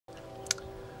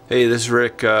Hey, this is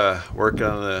Rick working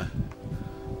on the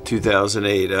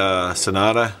 2008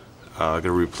 Sonata. I'm going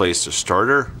to replace the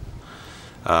starter.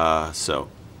 So,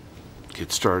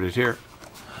 get started here.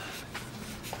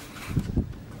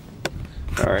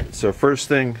 Alright, so first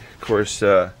thing, of course,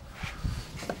 I'm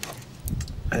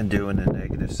doing the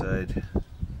negative side.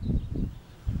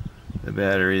 The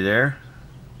battery there.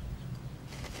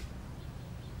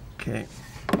 Okay.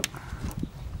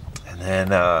 And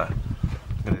then I'm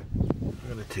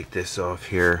gonna take this off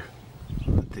here.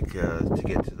 I think to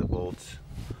get to the bolts.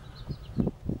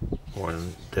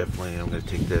 Definitely I'm gonna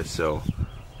take this. So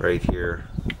right here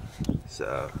is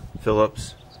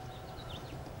Phillips.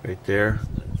 Right there.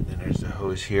 And there's the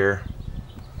hose here.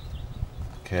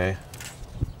 Okay.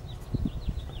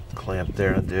 Clamp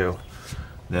there to do.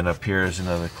 Then up here is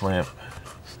another clamp.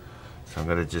 So I'm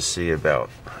gonna just see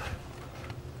about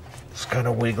just kind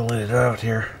of wiggling it out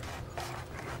here.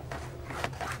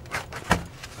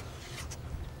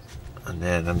 And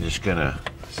then I'm just gonna,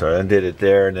 so I undid it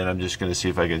there, and then I'm just gonna see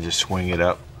if I can just swing it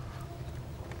up.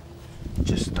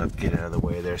 Just enough to get out of the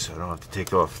way there so I don't have to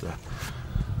take off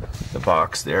the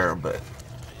box there, but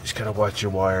you just gotta watch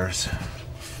your wires.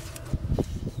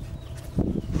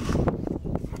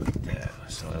 Like that.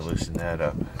 So I loosen that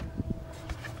up.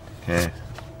 Okay.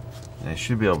 And I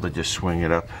should be able to just swing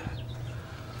it up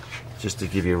just to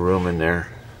give you room in there.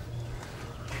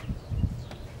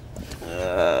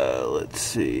 Let's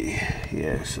see.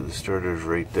 Yeah, so the starter's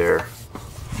right there.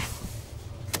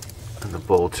 And the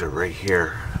bolts are right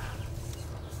here.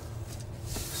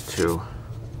 There's two.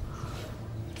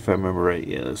 If I remember right,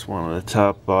 yeah, there's one on the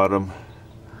top, bottom.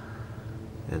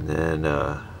 And then,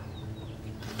 yeah.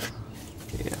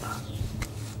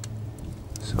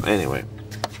 So anyway.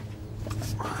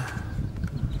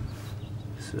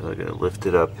 So I gotta lift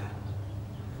it up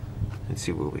and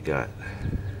see what we got.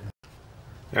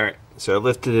 Alright, so I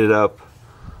lifted it up.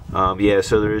 Yeah,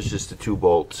 so there is just the two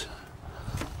bolts.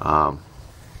 Yeah,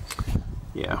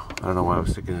 I don't know why I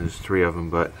was thinking there's three of them,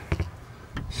 but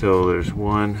so there's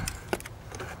one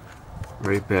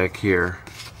right back here.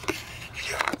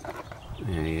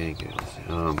 Yeah,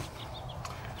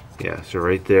 so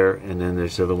right there, and then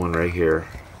there's the other one right here.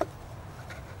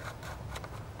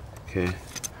 Okay,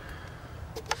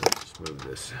 let's move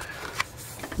this.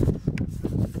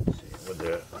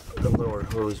 The lower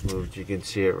hose moved, you can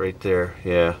see it right there.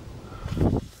 Yeah.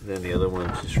 And then the other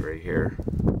one's just right here.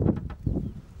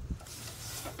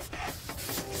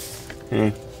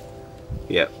 Okay.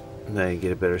 Yep. Now you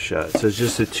get a better shot. So it's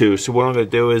just the two. So what I'm going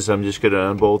to do is I'm just going to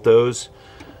unbolt those,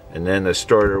 and then the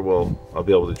starter I'll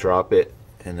be able to drop it,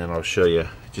 and then I'll show you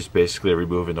just basically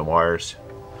removing the wires.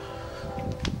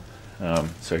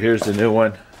 So here's the new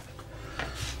one.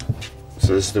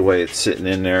 So this is the way it's sitting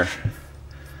in there.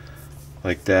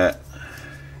 Like that.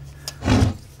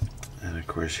 And of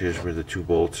course here's where the two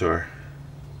bolts are.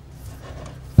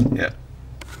 Yeah.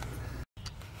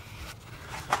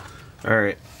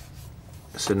 Alright,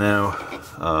 so now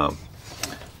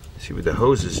see, with the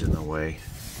hoses in the way,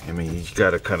 I mean, you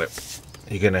gotta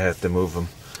you're gonna have to move them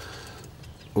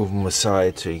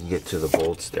aside so you can get to the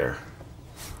bolts there.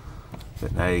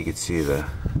 But now you can see let's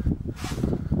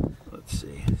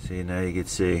see, now you can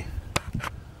see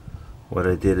what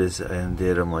I did is I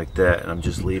undid them like that, and I'm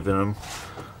just leaving them.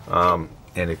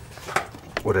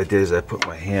 What I did is I put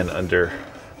my hand under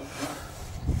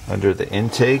the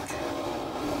intake,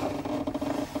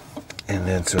 and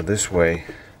then so this way,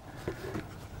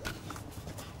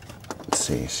 let's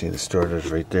see the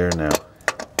starter's right there now.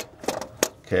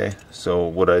 Okay, so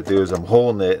what I do is I'm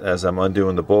holding it as I'm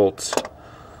undoing the bolts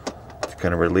to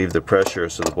kind of relieve the pressure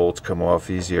so the bolts come off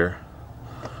easier.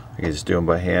 I can just do them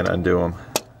by hand, undo them.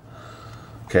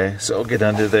 Okay, so I'll get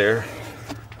under there.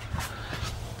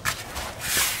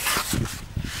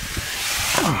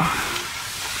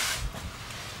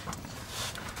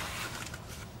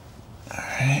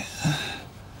 Alright.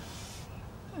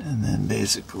 And then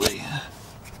basically,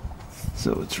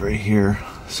 so it's right here.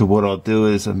 So what I'll do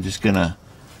is I'm just gonna,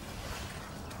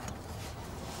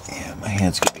 yeah, my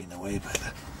hand's gonna be in the way,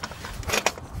 but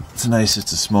it's nice,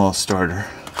 it's a small starter.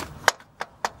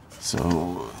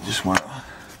 So just want to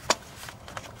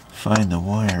find the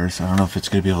wires. I don't know if it's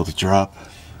going to be able to drop.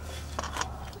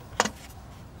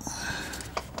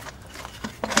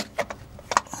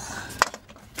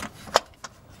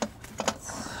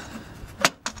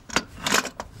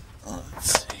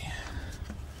 Let's see.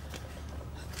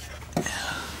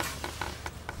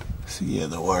 So yeah,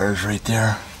 the wire's right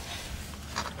there.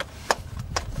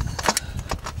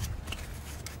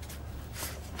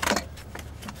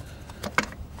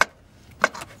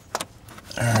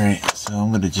 Alright, so I'm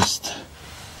going to just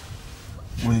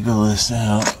wiggle this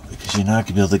out. because you're not going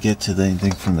to be able to get to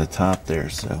anything from the top there,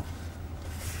 so.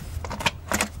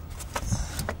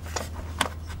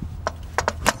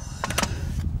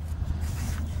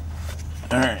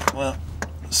 Alright, well,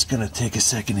 it's going to take a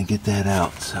second to get that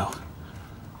out, so.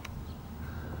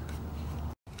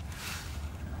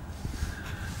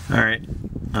 Alright,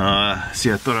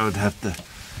 see, I thought I would have to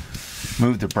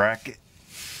move the bracket.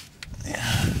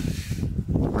 Yeah.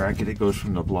 The bracket, it goes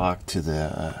from the block to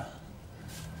the,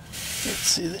 let's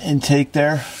see, the intake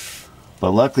there.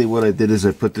 But luckily what I did is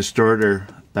I put the starter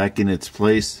back in its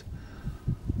place.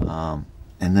 And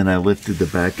then I lifted the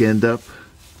back end up.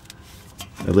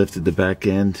 I lifted the back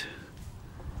end.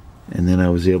 And then I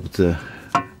was able to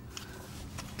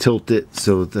tilt it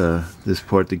so this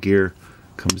part, the gear,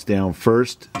 comes down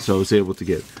first, so I was able to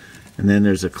get, and then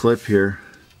there's a clip here,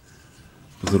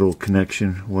 a little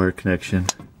connection, wire connection,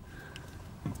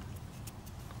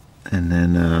 and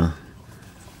then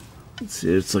let's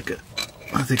see, it's like a,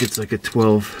 I think it's like a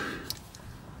 12,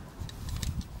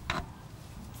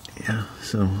 yeah,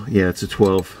 so yeah, it's a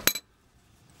 12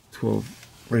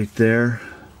 right there,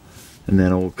 and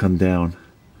then it will come down.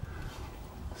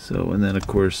 So, and then of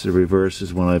course the reverse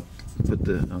is when I put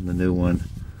on the new one,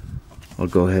 I'll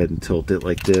go ahead and tilt it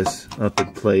like this, up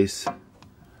in place,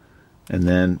 and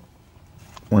then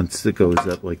once it goes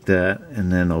up like that,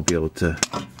 and then I'll be able to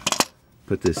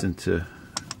put this into,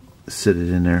 sit it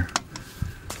in there.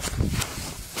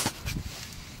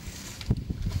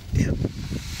 Yep.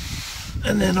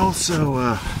 And then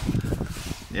also,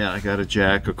 yeah, I got a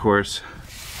jack, of course.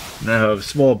 Now I have a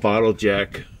small bottle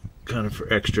jack, kind of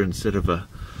for extra instead of a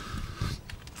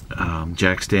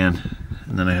jack stand.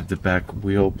 And then I have the back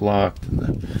wheel blocked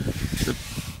and the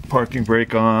parking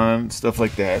brake on, stuff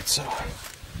like that. So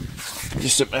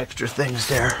just some extra things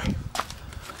there.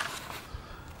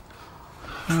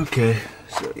 Okay,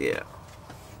 so yeah,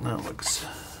 that looks,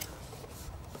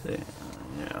 yeah,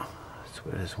 that's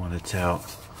what it is when it's out.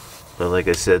 But like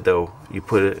I said though, you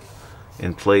put it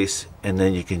in place and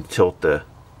then you can tilt the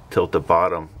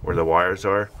bottom where the wires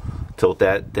are, tilt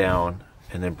that down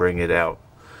and then bring it out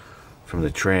from the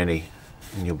tranny.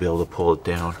 And you'll be able to pull it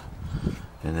down,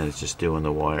 and then it's just doing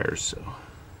the wires. So,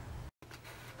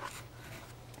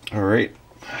 all right,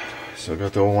 so I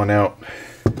got the old one out.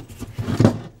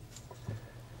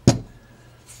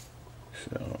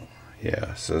 So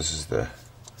yeah, so this is the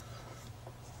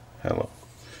hello.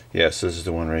 Yes, this is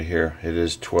the one right here. It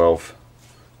is 12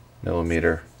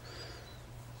 millimeter.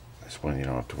 This one you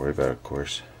don't have to worry about, of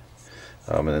course.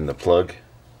 And then the plug.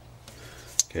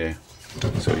 Okay.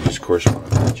 So you just, of course, want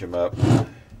to match them up,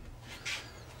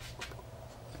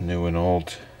 new and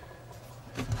old.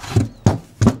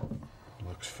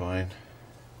 Looks fine.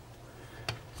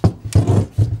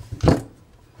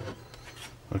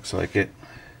 Looks like it.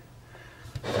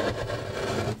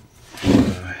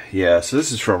 Yeah, so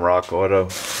this is from Rock Auto.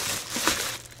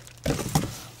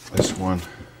 This one.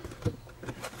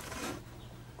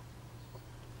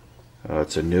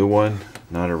 It's a new one,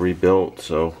 not a rebuilt,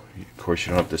 so of course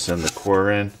you don't have to send the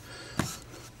core in.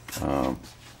 So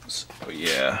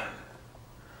yeah,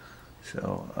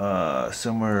 so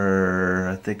somewhere,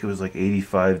 I think it was like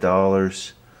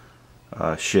 $85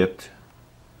 shipped.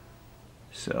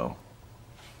 So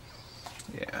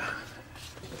yeah,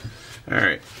 all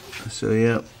right, so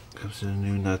yeah, comes in a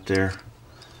new nut there.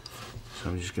 So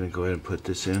I'm just gonna go ahead and put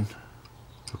this in,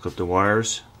 hook up the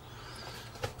wires,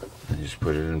 and just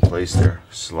put it in place there,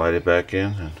 slide it back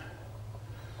in, and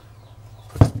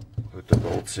put the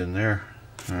bolts in there.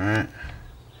 Alright.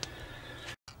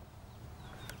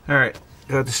 Alright,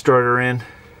 got the starter in.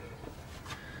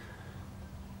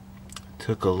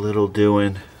 Took a little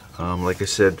doing. Like I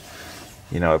said,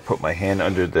 you know, I put my hand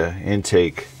under the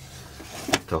intake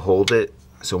to hold it.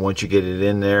 So once you get it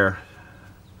in there,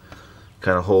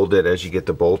 kind of hold it as you get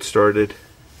the bolts started.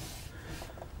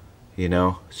 You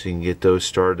know, so you can get those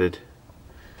started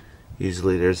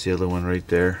easily. There's the other one right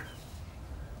there.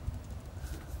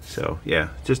 So yeah,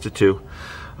 just a two.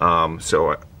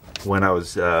 So when I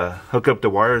was hook up the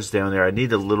wires down there, I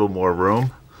need a little more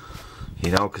room,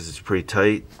 you know, because it's pretty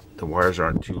tight. The wires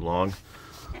aren't too long.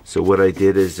 So what I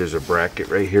did is there's a bracket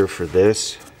right here for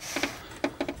this.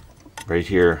 Right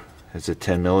here is a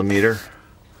 10 millimeter.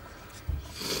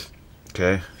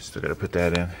 Okay, still gotta put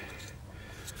that in.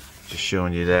 Just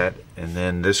showing you that. And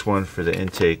then this one for the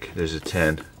intake, there's a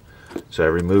 10. So I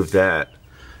removed that,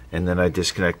 and then I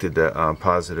disconnected the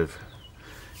positive,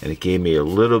 and it gave me a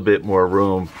little bit more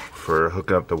room for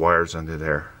hooking up the wires under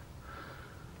there.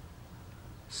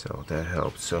 So that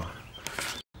helped. So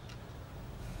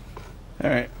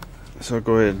alright, so I'll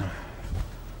go ahead and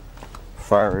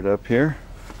fire it up here.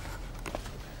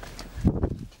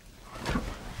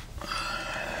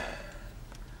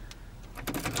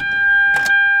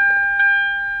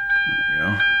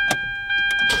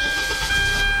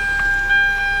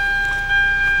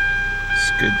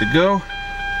 Good to go. Yep.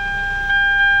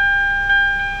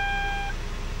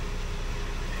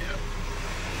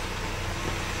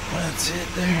 That's it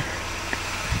there.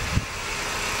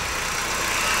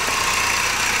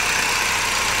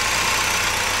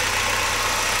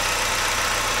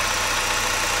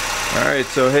 Alright,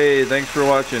 so hey, thanks for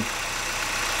watching.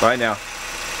 Bye now.